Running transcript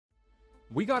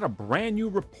we got a brand new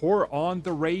report on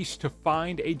the race to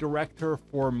find a director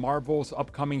for Marvel's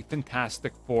upcoming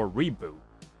Fantastic Four reboot.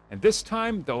 And this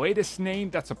time, the latest name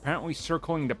that's apparently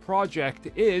circling the project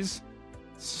is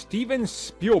Steven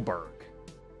Spielberg.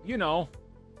 You know,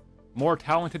 more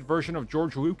talented version of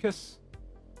George Lucas?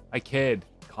 I kid.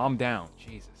 Calm down.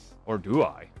 Jesus. Or do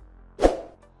I?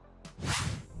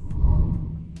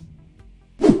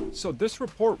 So this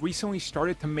report recently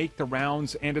started to make the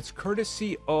rounds, and it's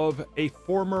courtesy of a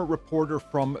former reporter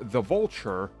from The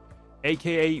Vulture,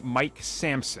 aka Mike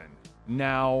Sampson.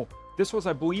 Now, this was,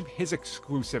 I believe, his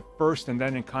exclusive first, and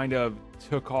then it kind of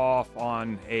took off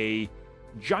on a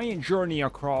giant journey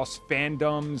across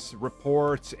fandoms,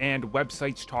 reports, and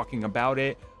websites talking about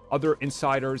it, other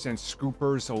insiders and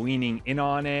scoopers leaning in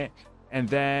on it, and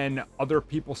then other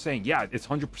people saying, yeah, it's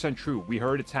 100% true, we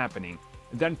heard it's happening.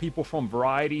 And then people from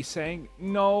Variety saying,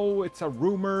 no, it's a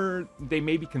rumor, they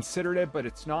maybe considered it, but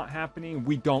it's not happening,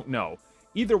 we don't know.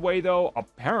 Either way, though,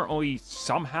 apparently,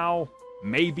 somehow,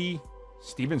 maybe,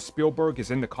 Steven Spielberg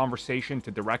is in the conversation to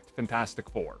direct Fantastic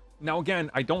Four. Now again,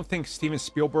 I don't think Steven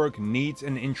Spielberg needs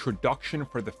an introduction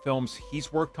for the films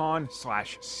he's worked on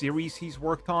 / series he's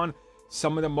worked on,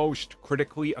 some of the most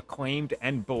critically acclaimed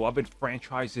and beloved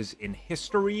franchises in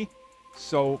history.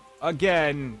 So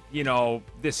again, you know,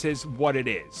 this is what it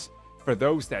is. For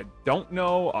those that don't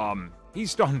know,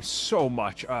 he's done so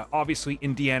much. Obviously,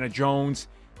 Indiana Jones,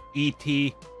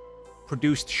 E.T.,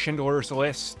 produced Schindler's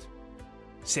List,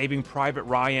 Saving Private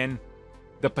Ryan,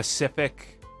 The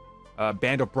Pacific,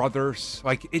 Band of Brothers.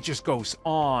 Like, it just goes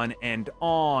on and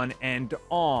on and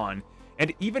on.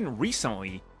 And even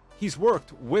recently, he's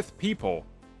worked with people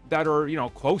that are, you know,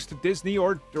 close to Disney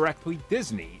or directly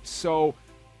Disney. So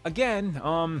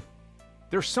again,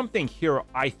 there's something here,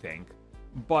 I think,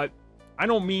 but I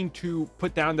don't mean to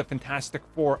put down the Fantastic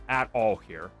Four at all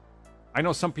here. I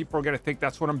know some people are going to think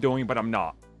that's what I'm doing, but I'm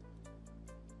not.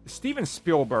 Steven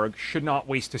Spielberg should not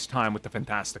waste his time with the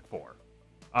Fantastic Four.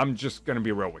 I'm just going to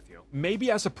be real with you. Maybe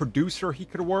as a producer he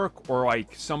could work, or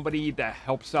like somebody that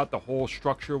helps out the whole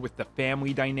structure with the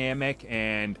family dynamic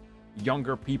and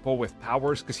younger people with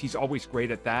powers, because he's always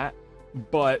great at that.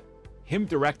 But him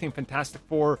directing Fantastic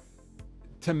Four,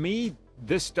 to me,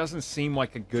 this doesn't seem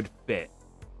like a good fit.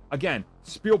 Again,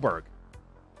 Spielberg,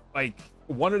 like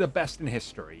one of the best in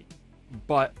history,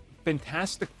 but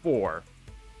Fantastic Four,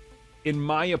 in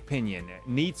my opinion,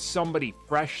 needs somebody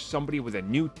fresh, somebody with a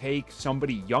new take,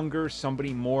 somebody younger,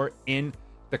 somebody more in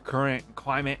the current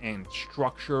climate and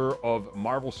structure of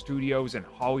Marvel Studios and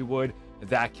Hollywood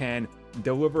that can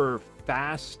deliver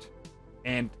fast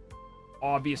and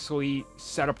obviously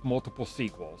set up multiple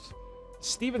sequels.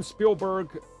 Steven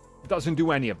Spielberg doesn't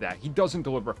do any of that. He doesn't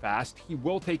deliver fast. He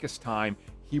will take his time.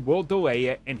 He will delay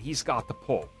it, and he's got the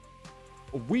pull.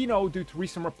 We know due to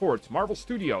recent reports, Marvel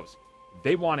Studios,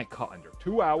 they want it cut under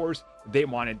 2 hours. They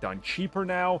want it done cheaper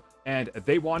now, and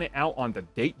they want it out on the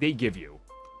date they give you.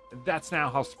 That's now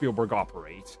how Spielberg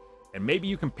operates. And maybe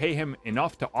you can pay him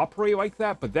enough to operate like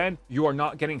that, but then you are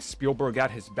not getting Spielberg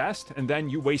at his best, and then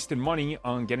you wasted money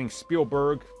on getting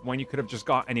Spielberg when you could have just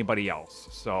got anybody else.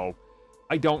 So,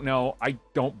 I don't know. I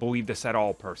don't believe this at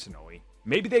all, personally.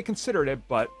 Maybe they considered it,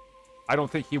 but I don't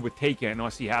think he would take it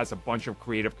unless he has a bunch of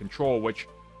creative control, which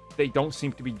they don't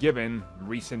seem to be given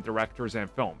recent directors and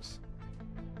films.